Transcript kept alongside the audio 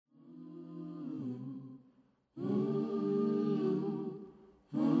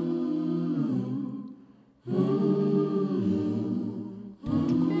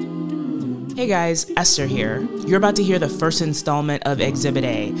Hey guys, Esther here. You're about to hear the first installment of Exhibit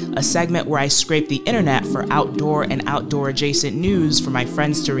A, a segment where I scrape the internet for outdoor and outdoor adjacent news for my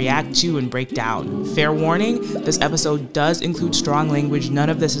friends to react to and break down. Fair warning, this episode does include strong language. None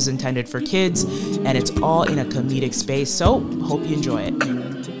of this is intended for kids, and it's all in a comedic space, so hope you enjoy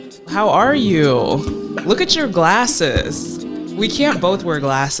it. How are you? Look at your glasses. We can't both wear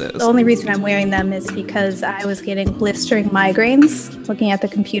glasses. The only reason I'm wearing them is because I was getting blistering migraines looking at the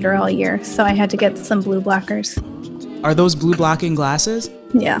computer all year, so I had to get some blue blockers. Are those blue blocking glasses?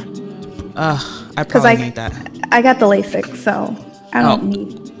 Yeah. I probably need that. I got the LASIK, so I don't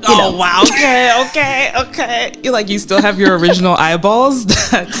need. Oh, wow. Okay. You still have your original eyeballs?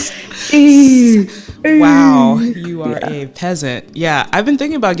 That's... Wow, you are a peasant. Yeah, I've been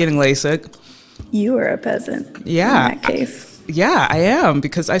thinking about getting LASIK. You are a peasant. Yeah. In that case. Yeah, I am,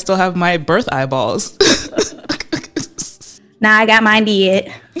 because I still have my birth eyeballs. Nah, I got mine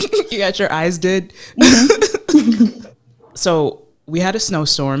did. You got your eyes did? Mm-hmm. So, we had a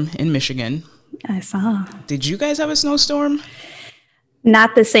snowstorm in Michigan. I saw. Did you guys have a snowstorm?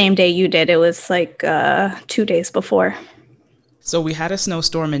 Not the same day you did. It was like 2 days before. So, we had a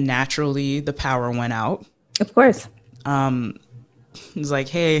snowstorm and naturally the power went out. Of course. It was like,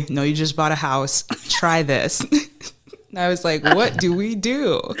 hey, no, you just bought a house. Try this. And I was like, what do we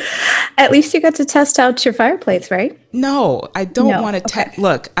do? At least you got to test out your fireplace, right? No, I don't want to. Okay.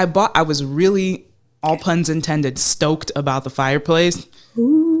 Look, I was really, all puns intended, stoked about the fireplace.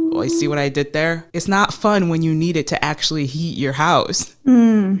 Ooh. Oh, you see what I did there? It's not fun when you need it to actually heat your house.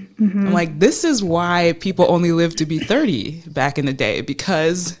 Mm-hmm. I'm like, this is why people only lived to be 30 back in the day,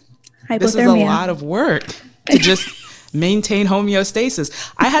 because this is a lot of work to just maintain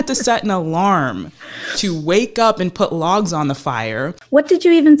homeostasis. I had to set an alarm to wake up and put logs on the fire. What did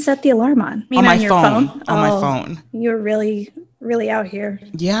you even set the alarm on? On my your phone. On my phone. You're really, really out here.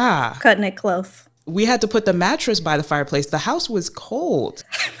 Yeah. Cutting it close. We had to put the mattress by the fireplace. The house was cold.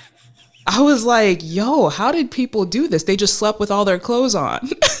 I was like, yo, how did people do this? They just slept with all their clothes on.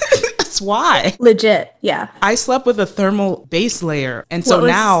 That's why. Legit, yeah. I slept with a thermal base layer. And so what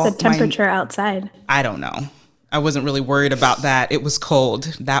was now the temperature outside? I don't know. I wasn't really worried about that. It was cold.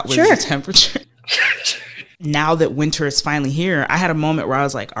 That was the temperature. Now that winter is finally here, I had a moment where I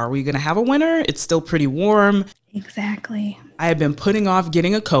was like, are we going to have a winter? It's still pretty warm. Exactly. I had been putting off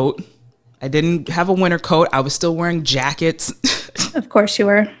getting a coat. I didn't have a winter coat. I was still wearing jackets. Of course you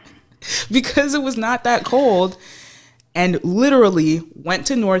were. Because it was not that cold. And literally went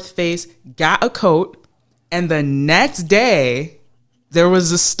to North Face, got a coat, and the next day there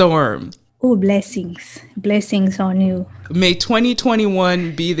was a storm. Oh, blessings. Blessings on you. May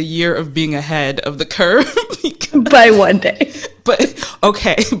 2021 be the year of being ahead of the curve. By one day. But,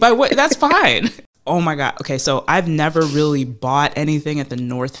 okay, by what? That's fine. Oh my God. Okay, so I've never really bought anything at the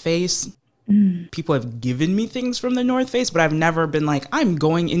North Face. People have given me things from the North Face, but I've never been like, I'm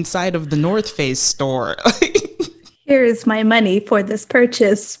going inside of the North Face store. Here is my money for this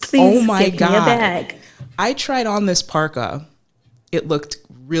purchase. Please give me a bag. I tried on this parka. It looked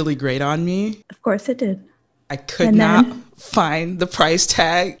really great on me. Of course it did. I could not find the price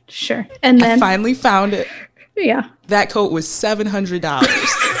tag. Sure. And then I finally found it. Yeah. That coat was $700.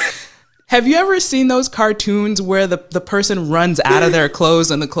 Have you ever seen those cartoons where the person runs out of their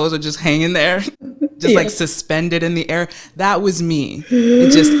clothes and the clothes are just hanging there? Just like suspended in the air? That was me.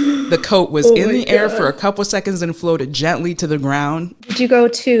 It just, the coat was in the air for a couple seconds and floated gently to the ground. Did you go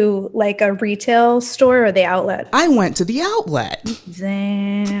to like a retail store or the outlet? I went to the outlet.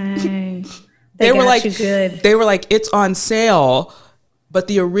 Dang. They were like, you good. They were like, it's on sale, but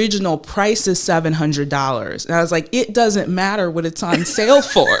the original price is $700. And I was like, it doesn't matter what it's on sale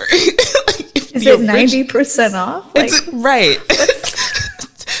for. Is it 90% off? Like, right.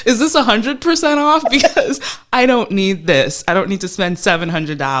 Is this 100% off? Because I don't need this. I don't need to spend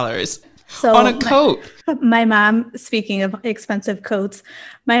 $700 on a coat. My mom, speaking of expensive coats,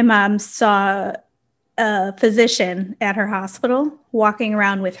 my mom saw a physician at her hospital walking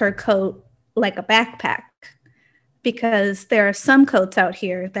around with her coat like a backpack, because there are some coats out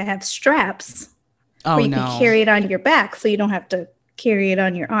here that have straps where you can carry it on your back so you don't have to carry it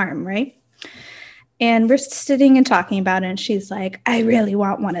on your arm, right? And we're sitting and talking about it, and she's like, I really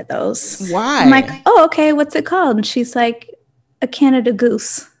want one of those. Why? I'm like, oh, okay, what's it called? And she's like, a Canada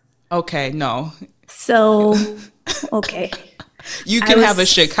Goose. Okay, no. So, okay. You can have a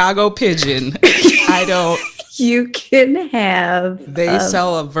Chicago pigeon. I don't. You can have. They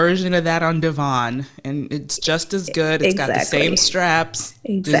sell a version of that on Devon, and it's just as good. It's got the same straps.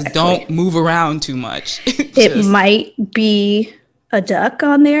 Just don't move around too much. It might be a duck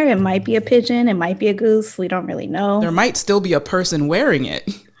on there. It might be a pigeon. It might be a goose. We don't really know. There might still be a person wearing it.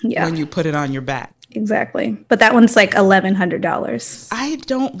 when you put it on your back. Exactly. But that one's like $1,100. I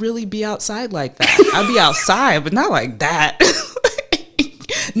don't really be outside like that. I'll be outside, but not like that.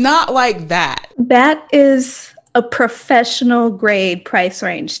 Not like that. That is a professional grade price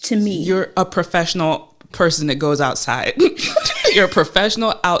range to me. You're a professional person that goes outside. You're a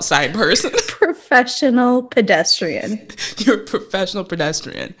professional outside person. Professional pedestrian. You're a professional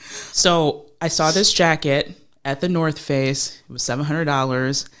pedestrian. So I saw this jacket at the North Face. It was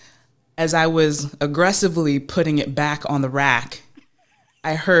 $700. As I was aggressively putting it back on the rack,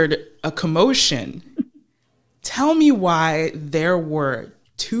 I heard a commotion. Tell me why there were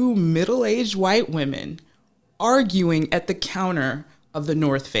two middle-aged white women arguing at the counter of the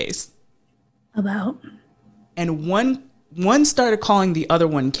North Face. About? And one started calling the other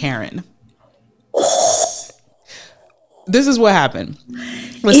one Karen. This is what happened.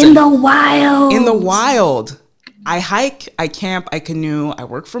 Listen, in the wild. In the wild. I hike, I camp, I canoe, I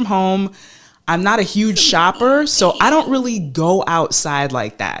work from home. I'm not a huge shopper, so I don't really go outside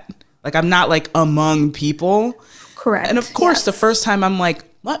like that. Like, I'm not like among people. Correct. And of course, the first time I'm like,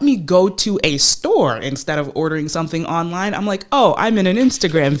 let me go to a store instead of ordering something online. I'm like, oh, I'm in an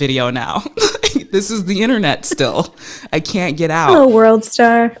Instagram video now. This is the internet still. I can't get out. Hello, world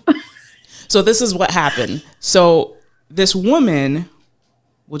star. So this is what happened. So this woman,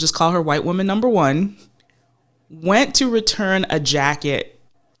 we'll just call her white woman number one, went to return a jacket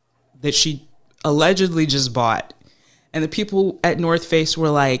that she allegedly just bought. And the people at North Face were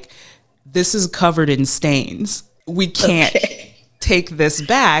like, this is covered in stains. We can't take this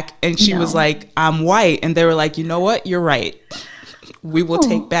back. And she was like, I'm white. And they were like, you know what? You're right. We will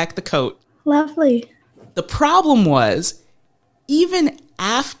take back the coat. Lovely. The problem was, even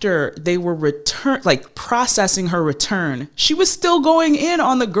after they were processing her return, she was still going in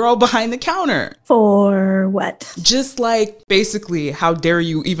on the girl behind the counter. For what? Just like, basically, how dare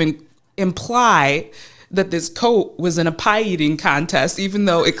you even imply that this coat was in a pie eating contest, even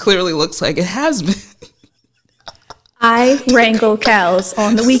though it clearly looks like it has been. I wrangle cows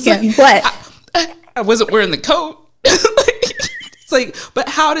on the weekend. What? I wasn't wearing the coat. It's like, but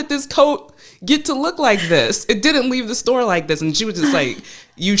how did this coat get to look like this? It didn't leave the store like this. And she was just like,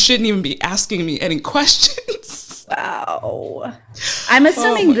 you shouldn't even be asking me any questions. Wow. I'm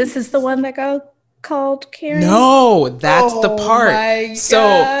assuming this is the one that got called Karen. No, that's the part. My God.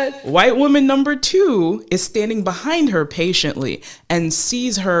 So white woman number two is standing behind her patiently and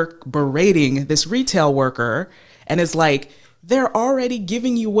sees her berating this retail worker and is like, they're already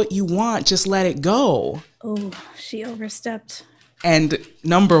giving you what you want. Just let it go. Oh, she overstepped. And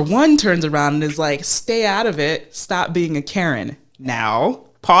number one turns around and is like, stay out of it. Stop being a Karen. Now,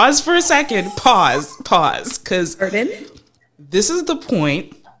 pause for a second. Pause. Because this is the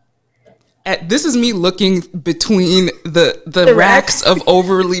point. This is me looking between the racks of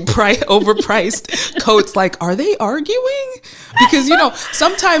overpriced coats. Like, are they arguing? Because,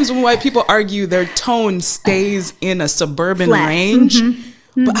 sometimes when white people argue, their tone stays in a suburban range.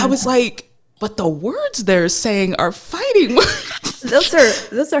 Mm-hmm. But I was like, but the words they're saying are fighting words.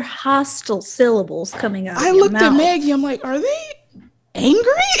 Those are hostile syllables coming out. I looked at Maggie. I'm like, are they angry?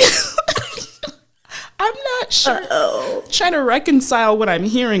 I'm not sure. Trying to reconcile what I'm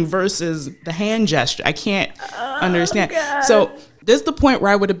hearing versus the hand gesture. I can't understand. God. So this is the point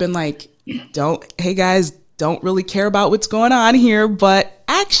where I would have been like, hey guys, don't really care about what's going on here, but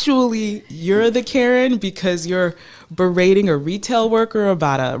actually you're the Karen because you're berating a retail worker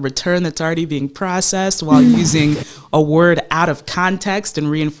about a return that's already being processed while using a word out of context and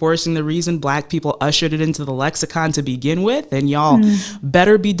reinforcing the reason Black people ushered it into the lexicon to begin with. And y'all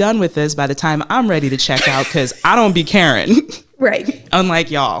better be done with this by the time I'm ready to check out, because I don't be Karen. Right. Unlike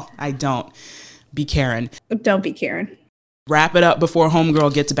y'all, I don't be Karen. Don't be Karen. Wrap it up before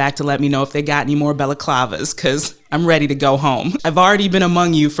homegirl gets back to let me know if they got any more balaclavas, because I'm ready to go home. I've already been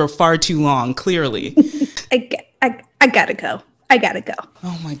among you for far too long, clearly. I gotta go.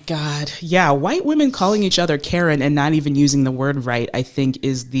 Oh my God. Yeah, white women calling each other Karen and not even using the word right, I think,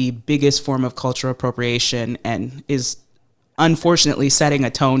 is the biggest form of cultural appropriation and is unfortunately setting a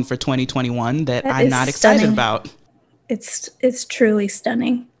tone for 2021 that I'm not excited about. It's truly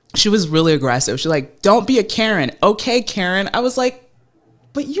stunning. She was really aggressive. She's like, don't be a Karen. Okay, Karen. I was like,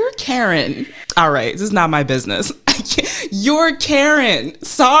 but you're Karen. All right, this is not my business. You're Karen.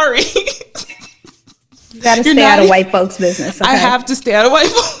 Sorry. You gotta stay out of white folks' business. Okay? I have to stay out of white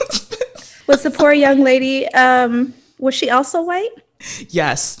folks' business. Was the poor young lady, was she also white?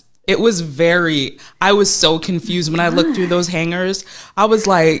 Yes. It was I was so confused when I looked through those hangers. I was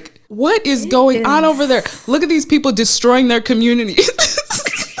like, what is going on over there? Look at these people destroying their community.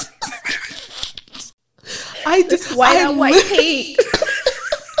 White hate.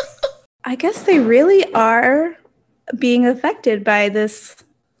 I guess they really are being affected by this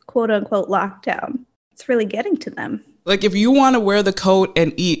quote unquote lockdown. It's really getting to them. Like, if you want to wear the coat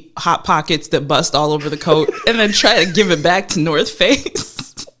and eat Hot Pockets that bust all over the coat and then try to give it back to North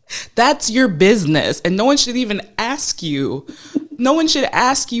Face, that's your business. And no one should even ask you. No one should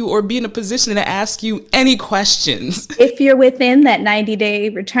ask you or be in a position to ask you any questions. If you're within that 90-day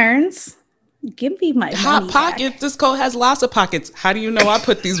returns, give me my Hot money Pockets. back. This coat has lots of pockets. How do you know I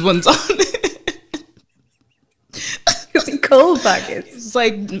put these ones on? Could be cold pockets. It's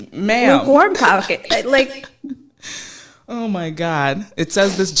like, ma'am. Warm pocket. Like, oh my God. It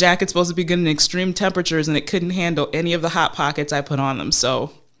says this jacket's supposed to be good in extreme temperatures and it couldn't handle any of the Hot Pockets I put on them.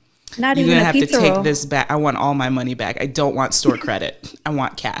 So not you're even going to a have to pizza take roll. this back. I want all my money back. I don't want store credit. I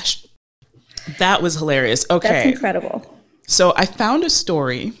want cash. That was hilarious. Okay. That's incredible. So I found a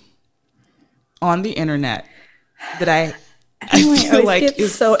story on the internet that I feel like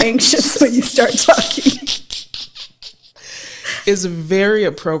is so anxious when you start talking. is very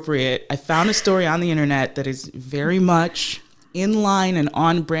appropriate. I found a story on the internet that is very much in line and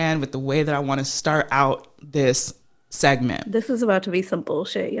on brand with the way that I want to start out this segment. This is about to be some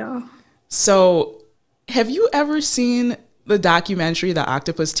bullshit, y'all. So, have you ever seen the documentary, The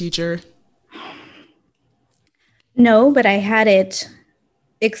Octopus Teacher? No, but I had it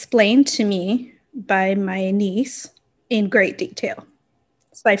explained to me by my niece in great detail.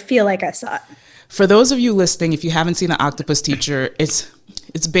 So I feel like I saw it. For those of you listening, if you haven't seen The Octopus Teacher, it's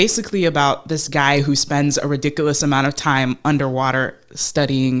basically about this guy who spends a ridiculous amount of time underwater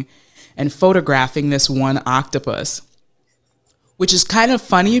studying and photographing this one octopus, which is kind of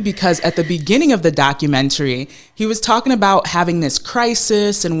funny because at the beginning of the documentary, he was talking about having this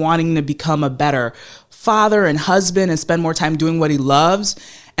crisis and wanting to become a better father and husband and spend more time doing what he loves.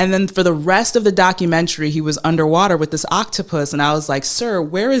 And then for the rest of the documentary, he was underwater with this octopus. And I was like, sir,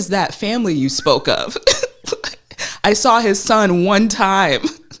 where is that family you spoke of? I saw his son one time.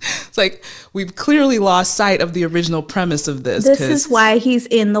 It's like, we've clearly lost sight of the original premise of this. This is why he's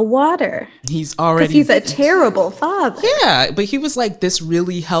in the water. He's already... Because he's a terrible father. Yeah, but he was like, this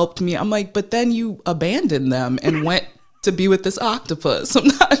really helped me. I'm like, but then you abandoned them and went to be with this octopus. I'm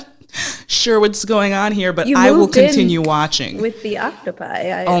not sure what's going on here, but I will continue watching. With the octopi.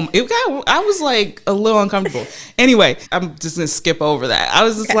 I was like a little uncomfortable. Anyway, I'm just going to skip over that. I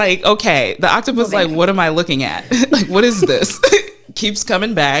was just like, okay, the octopus, like, what am I looking at? Like, what is this? Keeps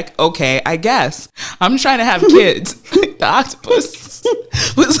coming back. Okay, I guess. I'm trying to have kids. The octopus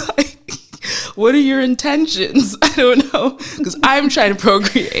was like, what are your intentions? I don't know, because I'm trying to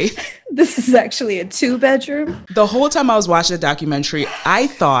procreate. This is actually a 2-bedroom. The whole time I was watching the documentary, I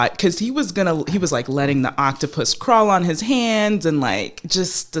thought, because he was like letting the octopus crawl on his hands and like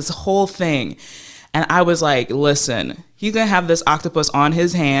just this whole thing. And I was like, listen, he's going to have this octopus on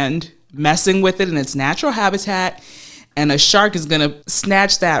his hand, messing with it in its natural habitat. And a shark is going to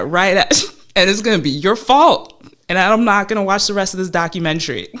snatch that right at, and it's going to be your fault. And I'm not going to watch the rest of this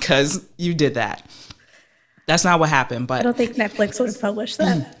documentary because you did that. That's not what happened. But I don't think Netflix would have published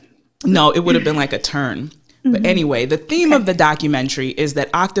that. No, it would have been like a turn. Mm-hmm. But anyway, the theme of the documentary is that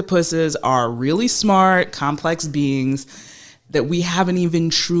octopuses are really smart, complex beings that we haven't even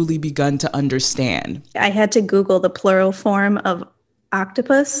truly begun to understand. I had to Google the plural form of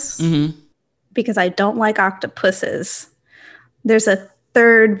octopus because I don't like octopuses. There's a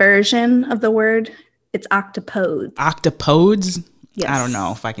third version of the word. It's octopodes. Octopodes? Yes. I don't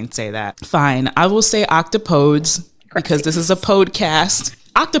know if I can say that. Fine. I will say octopodes because this is a podcast.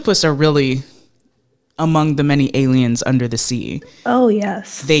 Octopus are really among the many aliens under the sea. Oh,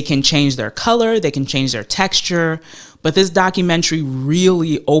 yes. They can change their color. They can change their texture. But this documentary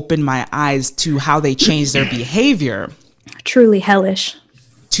really opened my eyes to how they change their behavior. Truly hellish.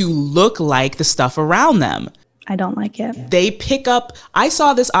 To look like the stuff around them. I don't like it. I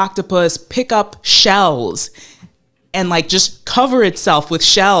saw this octopus pick up shells and like just cover itself with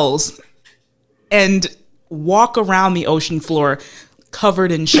shells and walk around the ocean floor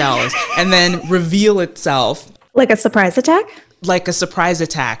covered in shells and then reveal itself. Like a surprise attack? Like a surprise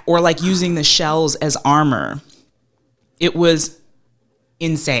attack, or like using the shells as armor. It was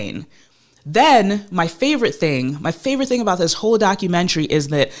insane. Then my favorite thing about this whole documentary is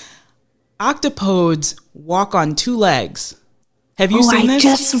that octopodes walk on 2 legs. Have you seen this? I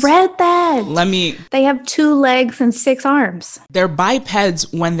just read that. They have 2 legs and 6 arms. They're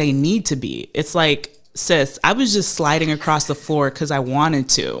bipeds when they need to be. It's like, sis, I was just sliding across the floor because I wanted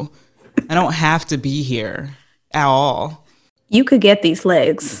to. I don't have to be here at all. You could get these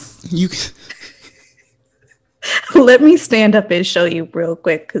legs. Let me stand up and show you real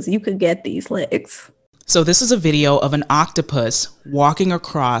quick because you could get these legs. So this is a video of an octopus walking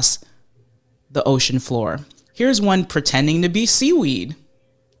across the ocean floor. Here's one pretending to be seaweed.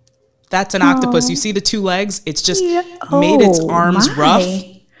 That's an octopus. You see the two legs? It's just made its arms rough.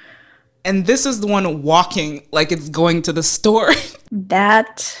 And this is the one walking like it's going to the store.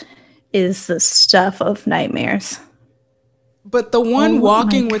 That is the stuff of nightmares. But the one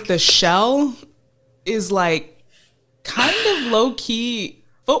walking with the shell is like kind of low-key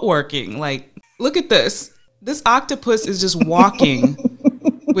footworking. Like, look at this. This octopus is just walking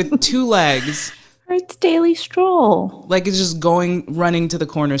with two legs. Or its daily stroll. Like it's just running to the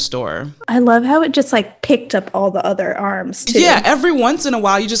corner store. I love how it just like picked up all the other arms too. Yeah, every once in a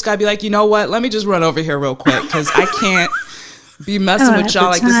while you just gotta be like, you know what? Let me just run over here real quick because I can't be messing with y'all.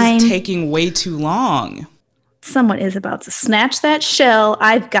 Like, this is taking way too long. Someone is about to snatch that shell.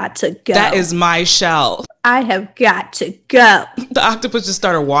 I've got to go. That is my shell. I have got to go. The octopus just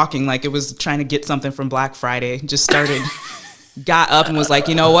started walking like it was trying to get something from Black Friday. Just started, got up and was like,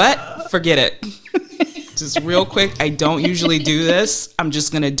 you know what? Forget it. Just real quick. I don't usually do this. I'm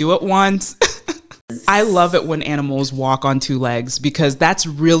just going to do it once. I love it when animals walk on two legs because that's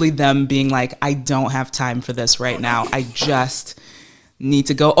really them being like, I don't have time for this right now. I just need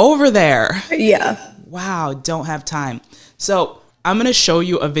to go over there. Yeah. Wow, don't have time. So I'm going to show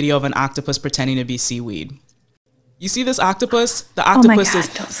you a video of an octopus pretending to be seaweed. You see this octopus? The octopus is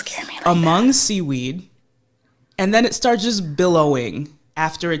don't scare me like among that. seaweed, and then it starts just billowing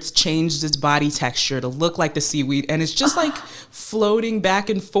after it's changed its body texture to look like the seaweed, and it's just like floating back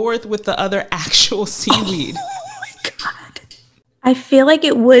and forth with the other actual seaweed. Oh my God. I feel like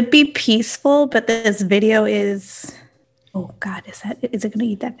it would be peaceful, but this video is... Oh God, is it going to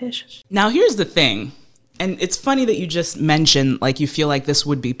eat that fish? Now here's the thing. And it's funny that you just mentioned like you feel like this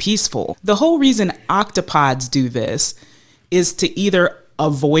would be peaceful. The whole reason octopods do this is to either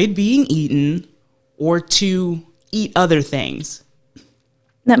avoid being eaten or to eat other things.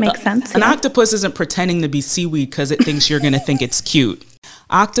 That makes sense. An octopus isn't pretending to be seaweed because it thinks you're going to think it's cute.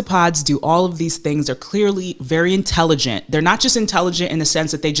 Octopods do all of these things. They're clearly very intelligent. They're not just intelligent in the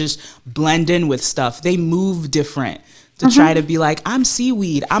sense that they just blend in with stuff. They move different. To try to be like, I'm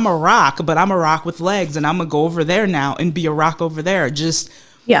seaweed, I'm a rock, but I'm a rock with legs, and I'm gonna go over there now and be a rock over there. Just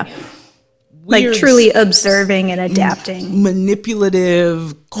like truly observing and adapting.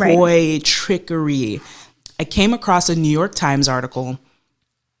 Manipulative, coy, trickery. I came across a New York Times article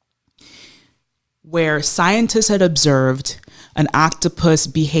where scientists had observed an octopus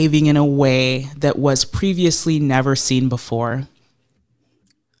behaving in a way that was previously never seen before.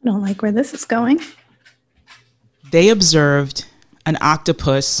 I don't like where this is going. They observed an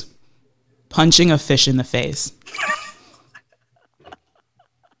octopus punching a fish in the face.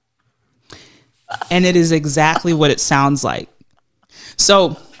 And it is exactly what it sounds like.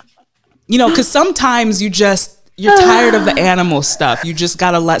 So, you know, because sometimes you're tired of the animal stuff. You just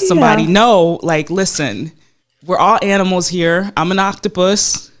got to let somebody know, like, listen, we're all animals here. I'm an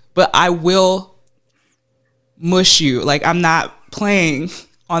octopus, but I will mush you. Like, I'm not playing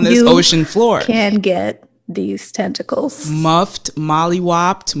on this ocean floor. Can get these tentacles muffed,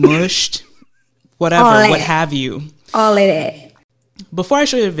 mollywopped, mushed, whatever, what have you. All it. Before I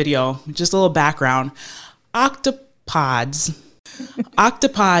show you the video, just a little background. Octopods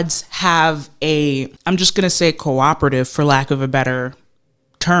have I'm just going to say cooperative, for lack of a better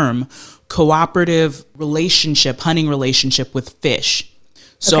term, cooperative relationship, hunting relationship with fish.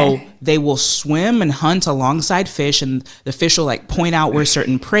 So they will swim and hunt alongside fish, and the fish will like point out where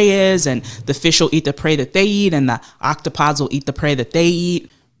certain prey is, and the fish will eat the prey that they eat, and the octopods will eat the prey that they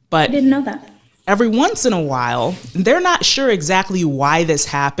eat. But I didn't know that. Every once in a while, they're not sure exactly why this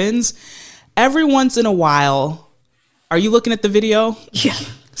happens. Every once in a while, are you looking at the video? Yeah.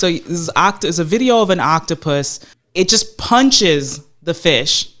 So this is a video of an octopus. It just punches the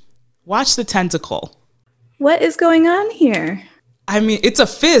fish. Watch the tentacle. What is going on here? I mean, it's a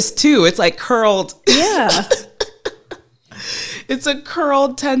fist too. It's like curled. Yeah. It's a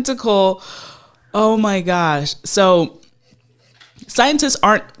curled tentacle. Oh my gosh. So scientists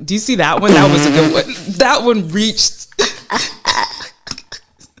do you see that one? That was a good one. That one reached.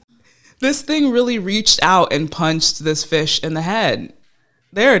 This thing really reached out and punched this fish in the head.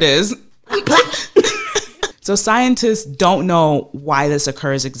 There it is. So scientists don't know why this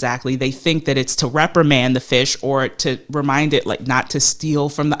occurs exactly. They think that it's to reprimand the fish or to remind it like not to steal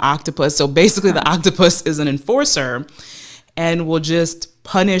from the octopus. So basically the octopus is an enforcer and will just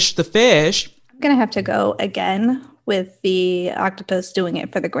punish the fish. I'm going to have to go again with the octopus doing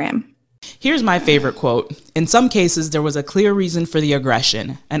it for the gram. Here's my favorite quote. In some cases, there was a clear reason for the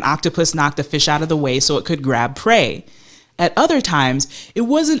aggression. An octopus knocked the fish out of the way so it could grab prey. At other times, it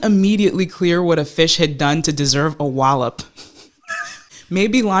wasn't immediately clear what a fish had done to deserve a wallop.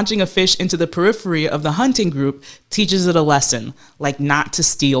 Maybe launching a fish into the periphery of the hunting group teaches it a lesson, like not to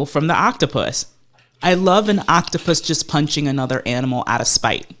steal from the octopus. I love an octopus just punching another animal out of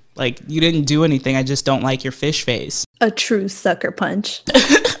spite. Like, you didn't do anything, I just don't like your fish face. A true sucker punch.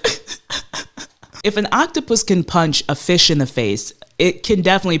 If an octopus can punch a fish in the face, it can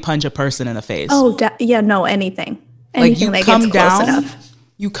definitely punch a person in the face. Oh, yeah, no, anything. Like, you that come gets close down, enough.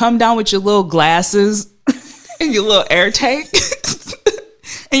 you come down with your little glasses and your little air tank,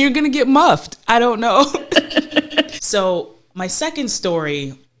 and you're going to get muffed. I don't know. So my second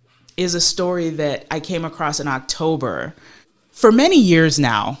story is a story that I came across in October. For many years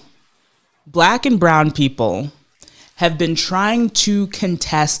now, Black and brown people have been trying to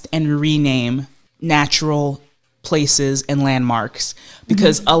contest and rename natural places and landmarks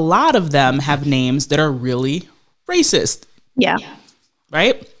because a lot of them have names that are really racist. Yeah.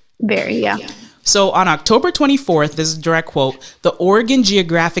 Right? Very, yeah. So on October 24th, this is a direct quote, the Oregon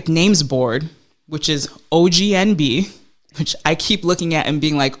Geographic Names Board, which is OGNB, which I keep looking at and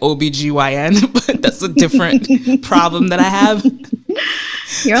being like OBGYN, but that's a different problem that I have.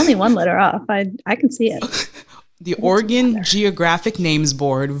 You're only one letter off. I can see it. The Oregon Geographic Names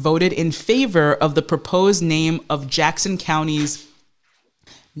Board voted in favor of the proposed name of Jackson County's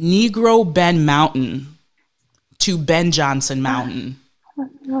Negro Bend Mountain to Ben Jonson Mountain,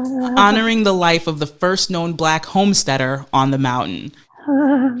 honoring the life of the first known Black homesteader on the mountain.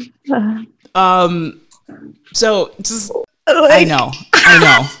 So just, I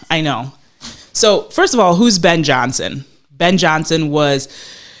know. So first of all, who's Ben Jonson? Ben Jonson was,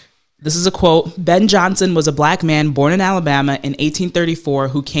 this is a quote, Ben Jonson was a Black man born in Alabama in 1834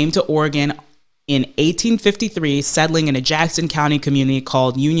 who came to Oregon in 1853, settling in a Jackson County community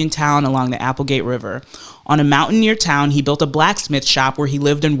called Uniontown along the Applegate River. On a mountain near town, he built a blacksmith shop where he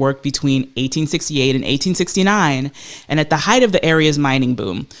lived and worked between 1868 and 1869, and at the height of the area's mining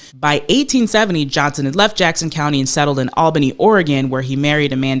boom. By 1870, Johnson had left Jackson County and settled in Albany, Oregon, where he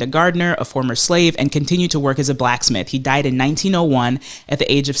married Amanda Gardner, a former slave, and continued to work as a blacksmith. He died in 1901 at the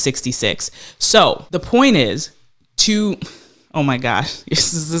age of 66. So the point is oh my gosh,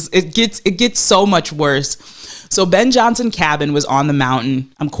 it gets so much worse. So Ben Jonson cabin was on the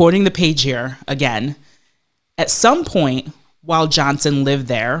mountain. I'm quoting the page here again. At some point while Jonson lived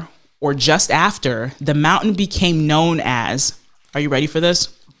there, or just after, the mountain became known as, are you ready for this?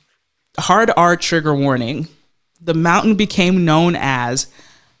 Hard R trigger warning. The mountain became known as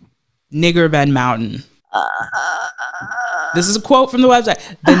Nigger Bend Mountain. This is a quote from the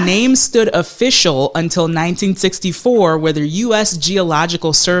website. The name stood official until 1964, where the U.S.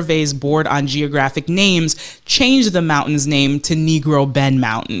 Geological Survey's Board on Geographic Names changed the mountain's name to Negro Bend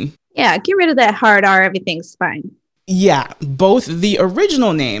Mountain. Yeah, get rid of that hard R, everything's fine. Yeah, both the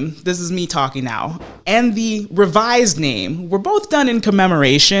original name, this is me talking now, and the revised name were both done in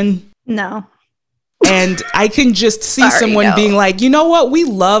commemoration. No. And I can just see someone being like, you know what? We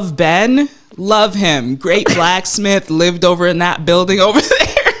love Ben. Love him. Great blacksmith, lived over in that building over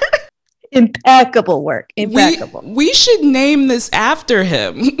there. Impeccable work. Impeccable. We should name this after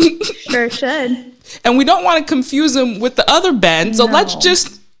him. Sure should. And we don't want to confuse him with the other Ben. So let's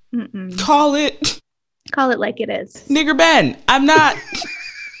just call it like it is. Nigger Ben. I'm not.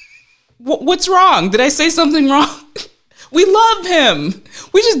 What's wrong? Did I say something wrong? We love him.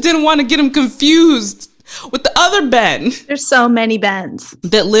 We just didn't want to get him confused with the other Ben. There's so many Bens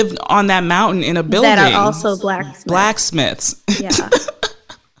that lived on that mountain in a building that are also blacksmiths. Yeah.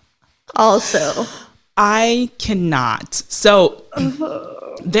 Also, I cannot. So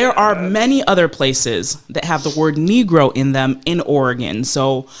there are many other places that have the word Negro in them in Oregon.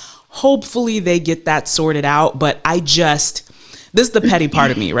 So hopefully they get that sorted out. But this is the petty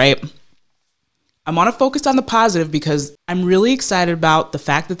part of me, right? I want to focus on the positive because I'm really excited about the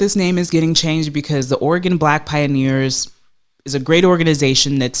fact that this name is getting changed, because the Oregon Black Pioneers is a great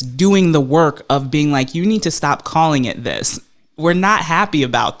organization that's doing the work of being like, you need to stop calling it this. We're not happy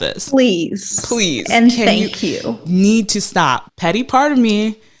about this. Please. And thank you. Need to stop. Petty part of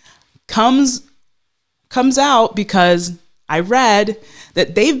me comes out because I read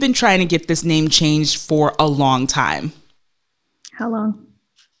that they've been trying to get this name changed for a long time. How long?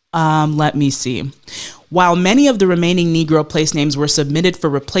 Let me see. While many of the remaining Negro place names were submitted for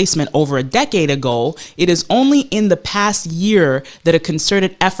replacement over a decade ago, it is only in the past year that a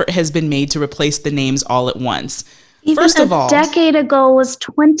concerted effort has been made to replace the names all at once. Even First of all, a decade ago was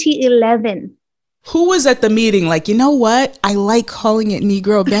 2011. Who was at the meeting like, you know what? I like calling it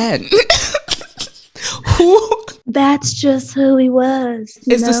Negro Ben. Who? That's just who he was.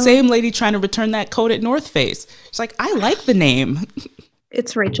 It's the same lady trying to return that coat at North Face. She's like, I like the name.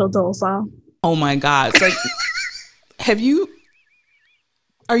 It's Rachel Dolezal. Oh my God. It's like, have you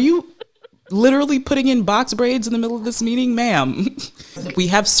Are you literally putting in box braids in the middle of this meeting? Ma'am, we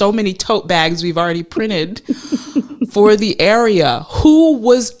have so many tote bags we've already printed for the area. Who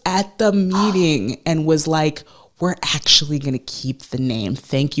was at the meeting and was like, we're actually going to keep the name?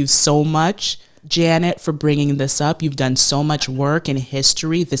 Thank you so much, Janet, for bringing this up. You've done so much work in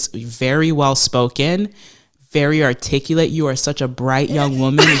history. This very well spoken, very articulate. You are such a bright young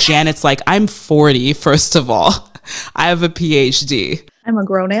woman. Janet's like, I'm 40, first of all. I have a PhD. I'm a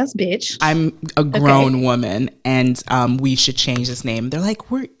grown ass bitch. I'm a grown woman, and we should change this name. They're like,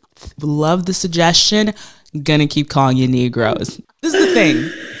 we love the suggestion. Gonna keep calling you Negroes. This is the thing.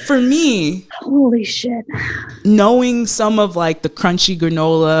 For me, holy shit. Knowing some of like the crunchy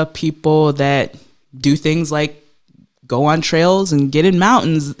granola people that do things like go on trails and get in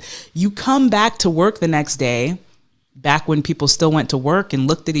mountains, you come back to work the next day, back when people still went to work and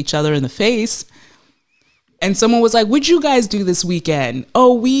looked at each other in the face. And someone was like, what'd you guys do this weekend?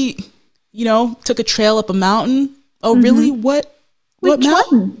 Oh, we, took a trail up a mountain. Oh, really? What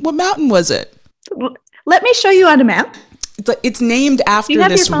mountain was it? Let me show you on a map. It's named after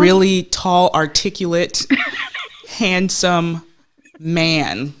this really tall, articulate, handsome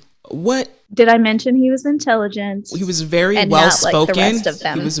man. What? Did I mention he was intelligent? He was very well spoken. Like the rest of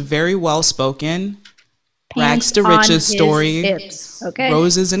them. He was very well spoken. Rags to riches story. Hips. Okay.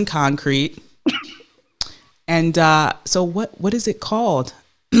 Roses and concrete. And so what is it called?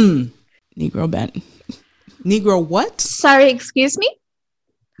 Negro Ben. Negro what? Sorry, excuse me?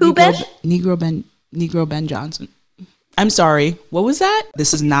 Who Ben? Negro Ben Johnson. I'm sorry. What was that?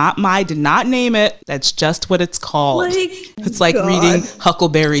 This is not did not name it. That's just what it's called. It's like reading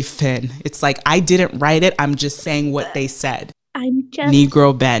Huckleberry Finn. It's like, I didn't write it. I'm just saying what they said.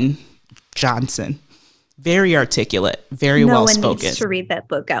 Negro Ben Johnson. Very articulate, very well spoken. No one needs to read that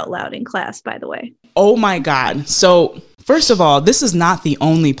book out loud in class, by the way. Oh my God. So first of all, this is not the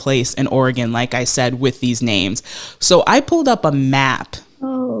only place in Oregon, like I said, with these names. So I pulled up a map.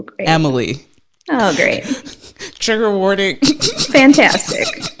 Oh, great. Emily. Oh, great. Trigger warning. Fantastic.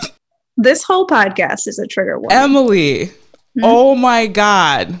 This whole podcast is a trigger warning. Emily. Oh my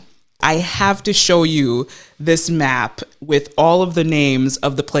God. I have to show you this map with all of the names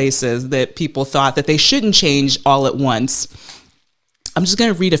of the places that people thought that they shouldn't change all at once. I'm just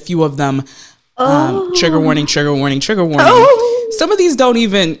going to read a few of them. Trigger warning, trigger warning, trigger warning. Oh. Some of these don't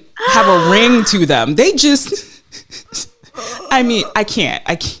even have a ring to them. They just, I can't.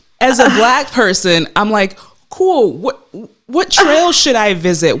 As a Black person, I'm like, cool. What trail should I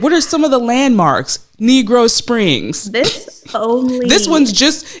visit? What are some of the landmarks? Negro Springs. This one's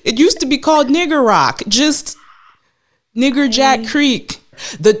it used to be called Nigger Rock. Just Nigger Jack Creek.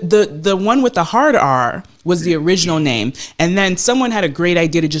 The one with the hard R was the original name. And then someone had a great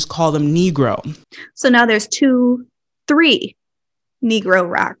idea to just call them Negro. So now there's 3 Negro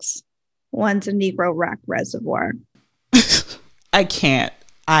Rocks. One's a Negro Rock reservoir. I can't.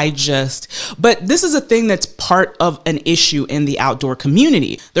 But this is a thing that's part of an issue in the outdoor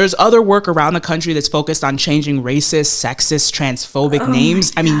community. There's other work around the country that's focused on changing racist, sexist, transphobic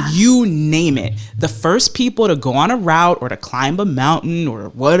names. I mean, you name it. The first people to go on a route or to climb a mountain or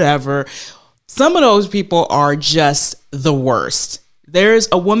whatever, some of those people are just the worst. There's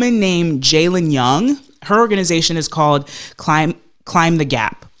a woman named Jalen Young. Her organization is called Climb the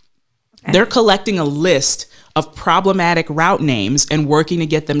Gap. Okay. They're collecting a list of problematic route names and working to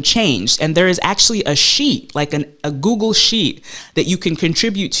get them changed. And there is actually a sheet, like a Google sheet, that you can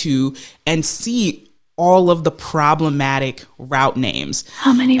contribute to and see all of the problematic route names.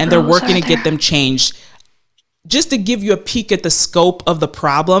 How many? And they're working to get them changed. Just to give you a peek at the scope of the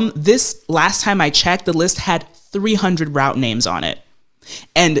problem, this last time I checked, the list had 300 route names on it.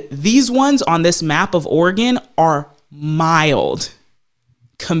 And these ones on this map of Oregon are mild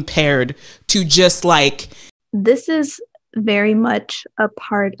compared to just like... This is very much a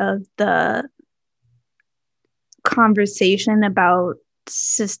part of the conversation about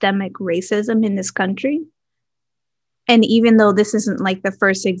systemic racism in this country. And even though this isn't like the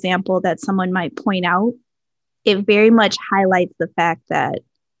first example that someone might point out, it very much highlights the fact that,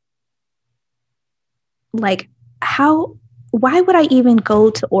 like, why would I even go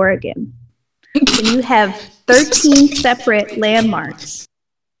to Oregon when you have 13 separate landmarks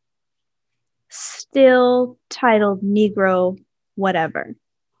still titled Negro whatever?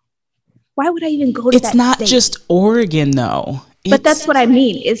 Why would I even go to that? It's not state? Just Oregon, though. But that's what I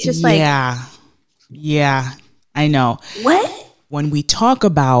mean. It's just like... Yeah, I know. What? When we talk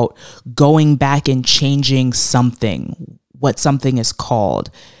about going back and changing something, what something is called,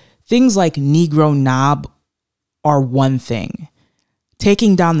 things like Negro Knob are one thing.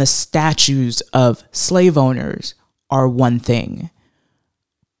 Taking down the statues of slave owners are one thing.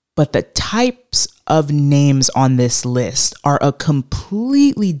 But the types of names on this list are a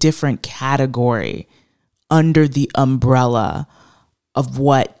completely different category under the umbrella of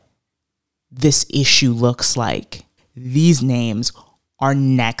what this issue looks like. These names are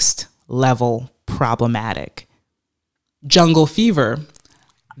next level problematic. Jungle Fever,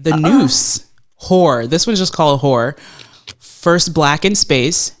 The Noose, Whore. This one's just called Whore. First Black in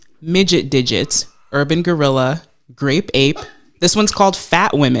Space, Midget Digits, Urban Gorilla, Grape Ape. This one's called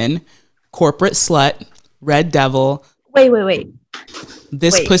Fat Women, Corporate Slut, Red Devil. Wait.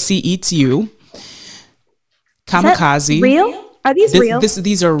 This Pussy Eats You, Kamikaze. Is that real? Are these real?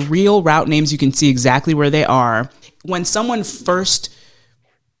 These are real route names. You can see exactly where they are. When someone first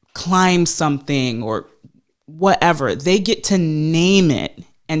climbs something or whatever, they get to name it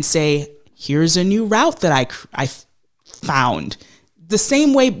and say, here's a new route that I found. The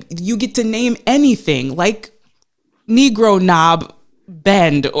same way you get to name anything, like Negro Knob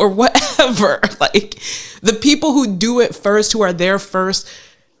Bend or whatever. Like, the people who do it first, who are there first,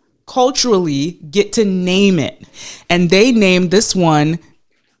 culturally get to name it. And they named this one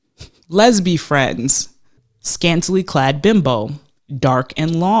Lesby Friends, Scantily Clad Bimbo, Dark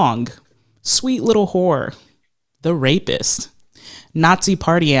and Long, Sweet Little Whore, The Rapist, Nazi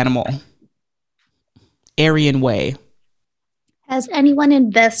Party Animal, Aryan Way. Has anyone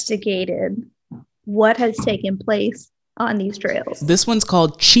investigated what has taken place on these trails? This one's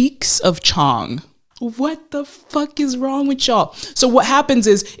called Cheeks of Chong. What the fuck is wrong with y'all? So what happens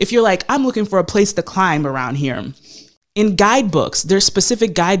is, if you're like, I'm looking for a place to climb around here, in guidebooks, there's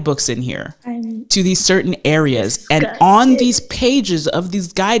specific guidebooks in here to these certain areas. Disgusting. And on these pages of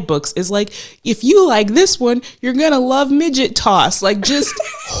these guidebooks is like, if you like this one, you're going to love Midget Toss. Like, just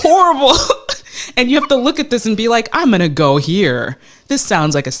horrible. And you have to look at this and be like, I'm going to go here. This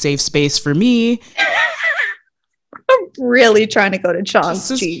sounds like a safe space for me. I'm really trying to go to Chong's.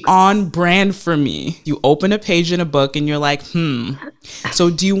 This is on brand for me. You open a page in a book and you're like, so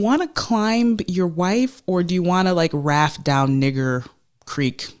do you want to climb your wife, or do you want to like raft down Nigger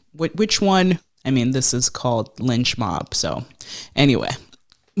Creek? Which one? I mean, this is called Lynch Mob. So anyway,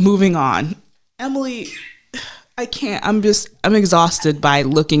 moving on. Emily, I can't. I'm exhausted by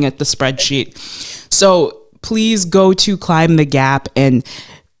looking at the spreadsheet. So please go to Climb the Gap and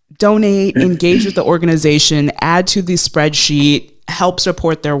donate, engage with the organization, add to the spreadsheet, help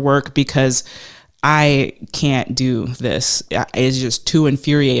support their work, because I can't do this. It's just too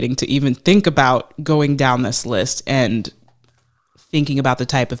infuriating to even think about going down this list and thinking about the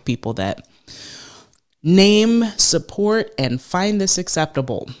type of people that name, support, and find this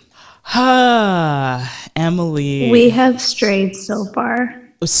acceptable. Emily. We have strayed so far.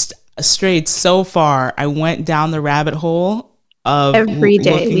 Strayed so far. I went down the rabbit hole of every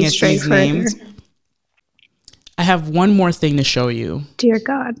day looking at these names. I have one more thing to show you. Dear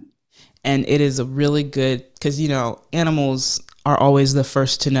God. And it is a really good, because, you know, animals are always the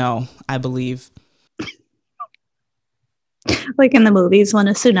first to know, I believe. Like in the movies when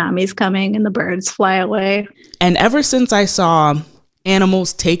a tsunami's coming and the birds fly away. And ever since I saw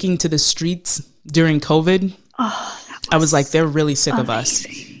animals taking to the streets during COVID, I was like, they're really sick of us.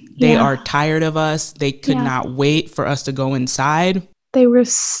 They are tired of us. They could not wait for us to go inside. They were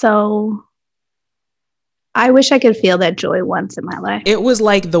so... I wish I could feel that joy once in my life. It was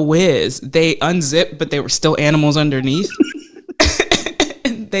like The Wiz. They unzipped, but they were still animals underneath.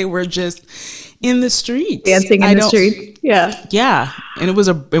 And they were just in the streets. Dancing in the street. Yeah. Yeah. And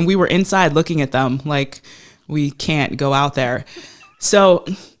we were inside looking at them like we can't go out there. So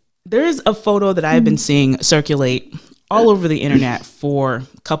there's a photo that I've been seeing circulate all over the internet for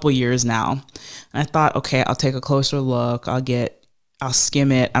a couple years now. And I thought, okay, I'll take a closer look. I'll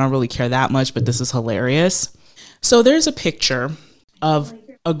skim it. I don't really care that much, but this is hilarious. So there's a picture of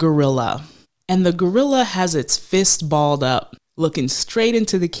a gorilla, and the gorilla has its fist balled up, looking straight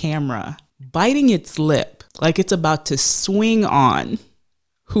into the camera, biting its lip like it's about to swing on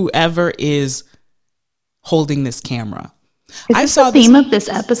whoever is holding this camera. Is this the theme of this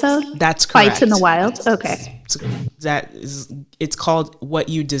episode? That's correct. Fights in the wild? Okay. It's called What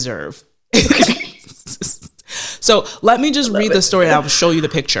You Deserve. So let me just read the story and I'll show you the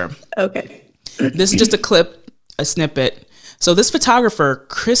picture. Okay. This is just a snippet. So this photographer,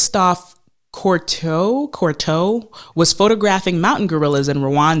 Christophe Courteau, was photographing mountain gorillas in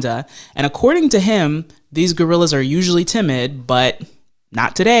Rwanda. And according to him, these gorillas are usually timid, but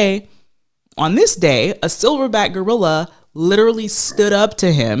not today. On this day, a silverback gorilla literally stood up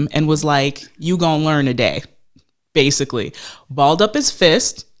to him and was like, "You gonna learn today," basically. Balled up his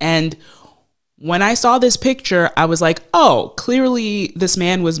fist, and When I saw this picture, I was like, oh, clearly this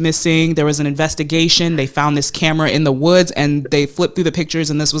man was missing. There was an investigation. They found this camera in the woods and they flipped through the pictures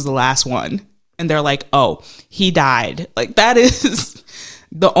and this was the last one. And they're like, oh, he died. Like, that is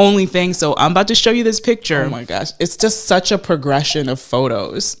the only thing. So I'm about to show you this picture. Oh my gosh. It's just such a progression of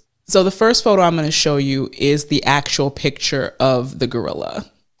photos. So the first photo I'm going to show you is the actual picture of the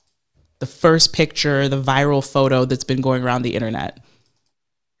gorilla. The first picture, the viral photo that's been going around the internet.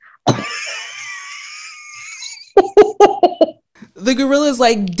 The gorilla's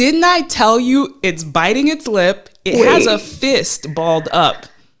like, didn't I tell you it's biting its lip? It has a fist balled up.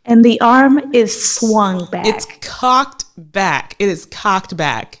 And the arm is swung back. It's cocked back. It is cocked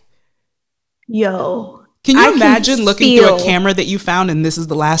back. Yo. Can you imagine looking through a camera that you found and this is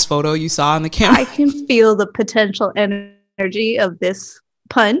the last photo you saw on the camera? I can feel the potential energy of this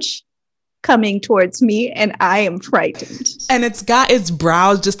punch coming towards me and I am frightened. And it's got its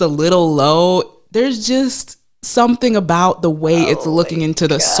brows just a little low. There's just something about the way it's looking into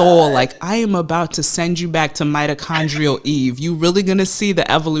the soul. Like, I am about to send you back to mitochondrial Eve. You really gonna see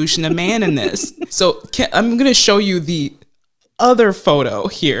the evolution of man in this. So I'm gonna show you the other photo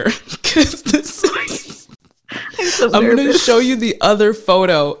here. Because this is, I'm gonna show you the other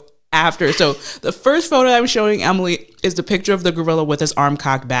photo after. So the first photo I'm showing Emily is the picture of the gorilla with his arm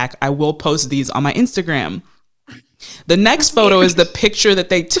cocked back. I will post these on my Instagram. The next photo is the picture that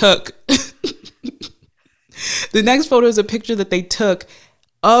they took. The next photo is a picture that they took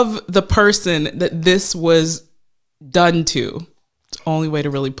of the person that this was done to. It's the only way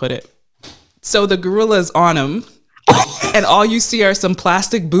to really put it. So the gorilla is on him, and all you see are some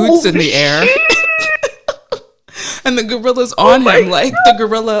plastic boots in the air. And the gorilla's on him. Like, the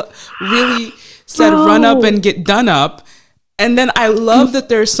gorilla really said, run up and get done up. And then I love that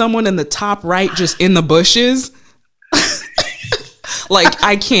there's someone in the top right just in the bushes. Like,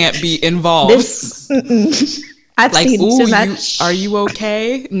 I can't be involved. I've like, seen too much. Are you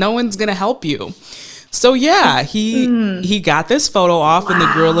okay? No one's gonna help you. So yeah, he got this photo off, and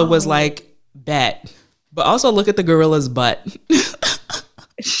the gorilla was like, bet. But also look at the gorilla's butt.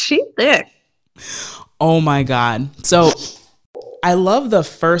 She thick. Oh my God. So I love the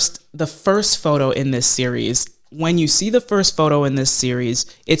first photo in this series. When you see the first photo in this series,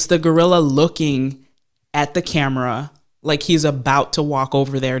 it's the gorilla looking at the camera like he's about to walk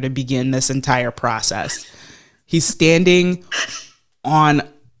over there to begin this entire process. He's standing on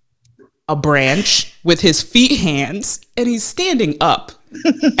a branch with his feet hands, and he's standing up.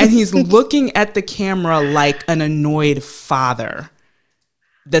 And he's looking at the camera like an annoyed father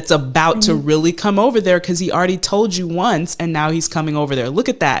that's about to really come over there because he already told you once, and now he's coming over there. Look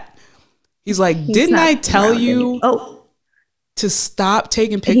at that. He's like, didn't I tell you to stop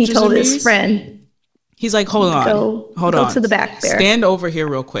taking pictures of me? He told his friend. He's like, hold on. Go to the back there. Stand over here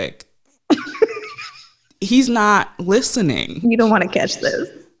real quick. He's not listening. You don't want to catch this.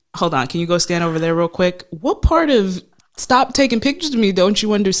 Hold on. Can you go stand over there real quick? What part of stop taking pictures of me don't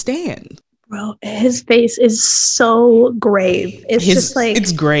you understand? Bro, his face is so grave. It's just like...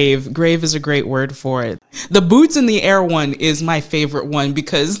 It's grave. Grave is a great word for it. The boots in the air one is my favorite one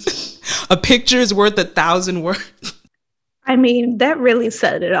because a picture is worth 1,000 words. I mean, that really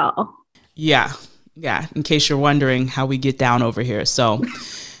said it all. Yeah. Yeah. In case you're wondering how we get down over here. So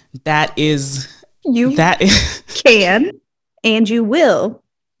that is... can and you will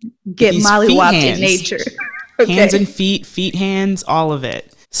get mollywopped in nature. Okay. Hands and feet, hands, all of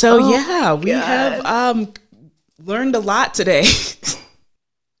it. So we have learned a lot today.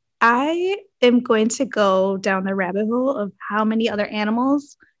 I am going to go down the rabbit hole of how many other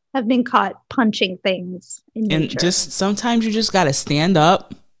animals have been caught punching things in nature. And just sometimes you just got to stand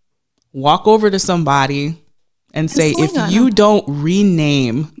up, walk over to somebody and say, if you don't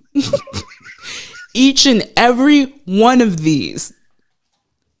rename each and every one of these,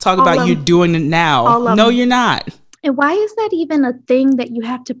 talk about you doing it now. No, you're not. And why is that even a thing that you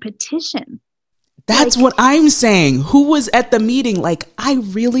have to petition? That's what I'm saying. Who was at the meeting? Like, I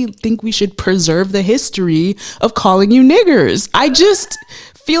really think we should preserve the history of calling you niggers. I just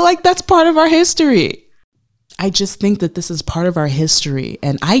feel like that's part of our history. I just think that this is part of our history.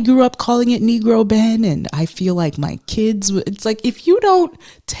 And I grew up calling it Negro Ben, and I feel like my kids, it's like, if you don't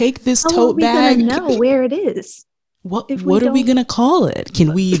take this tote bag. How are we gonna know where it is? What are we going to call it?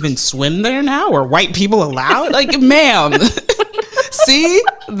 Can we even swim there now? Are white people allowed? Like, ma'am, see,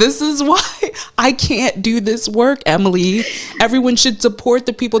 this is why I can't do this work, Emily. Everyone should support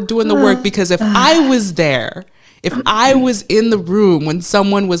the people doing the work, because if I was there, if I was in the room when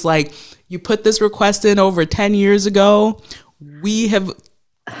someone was like, you put this request in over 10 years ago, we have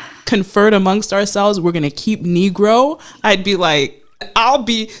conferred amongst ourselves, we're going to keep Negro, I'd be like, I'll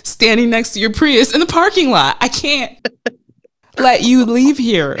be standing next to your Prius in the parking lot. I can't let you leave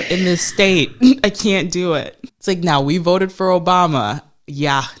here in this state. I can't do it. It's like, now we voted for Obama.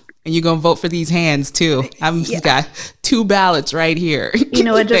 Yeah. And you're going to vote for these hands too. I've got 2 ballots right here. You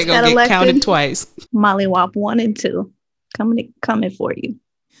know what just got get elected? Counted twice. Molly Wop 1 and 2 coming for you.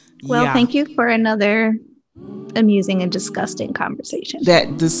 Well, thank you for another amusing and disgusting conversation.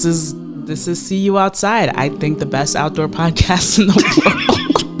 This is See You Outside. I think the best outdoor podcast in the world.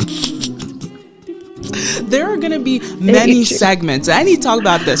 There are going to be many segments. I need to talk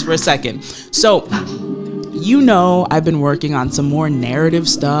about this for a second. So, I've been working on some more narrative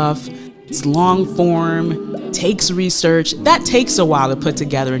stuff. It's long form, takes research. That takes a while to put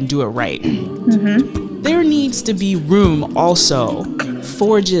together and do it right. Mm-hmm. There needs to be room also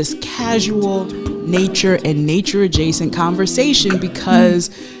for just casual nature and nature adjacent conversation,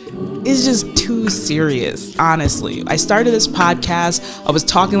 because it's just too serious, honestly. I started this podcast, I was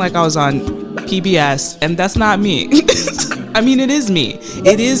talking like I was on PBS, and that's not me. I mean, it is me.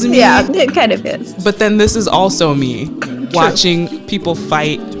 It is me. Yeah, it kind of is. But then this is also me, watching people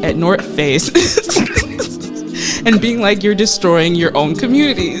fight at North Face and being like, you're destroying your own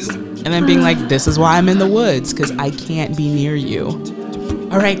communities. And then being like, this is why I'm in the woods, because I can't be near you.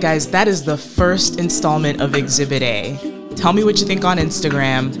 All right, guys, that is the first installment of Exhibit A. Tell me what you think on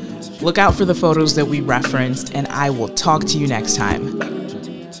Instagram. Look out for the photos that we referenced, and I will talk to you next time.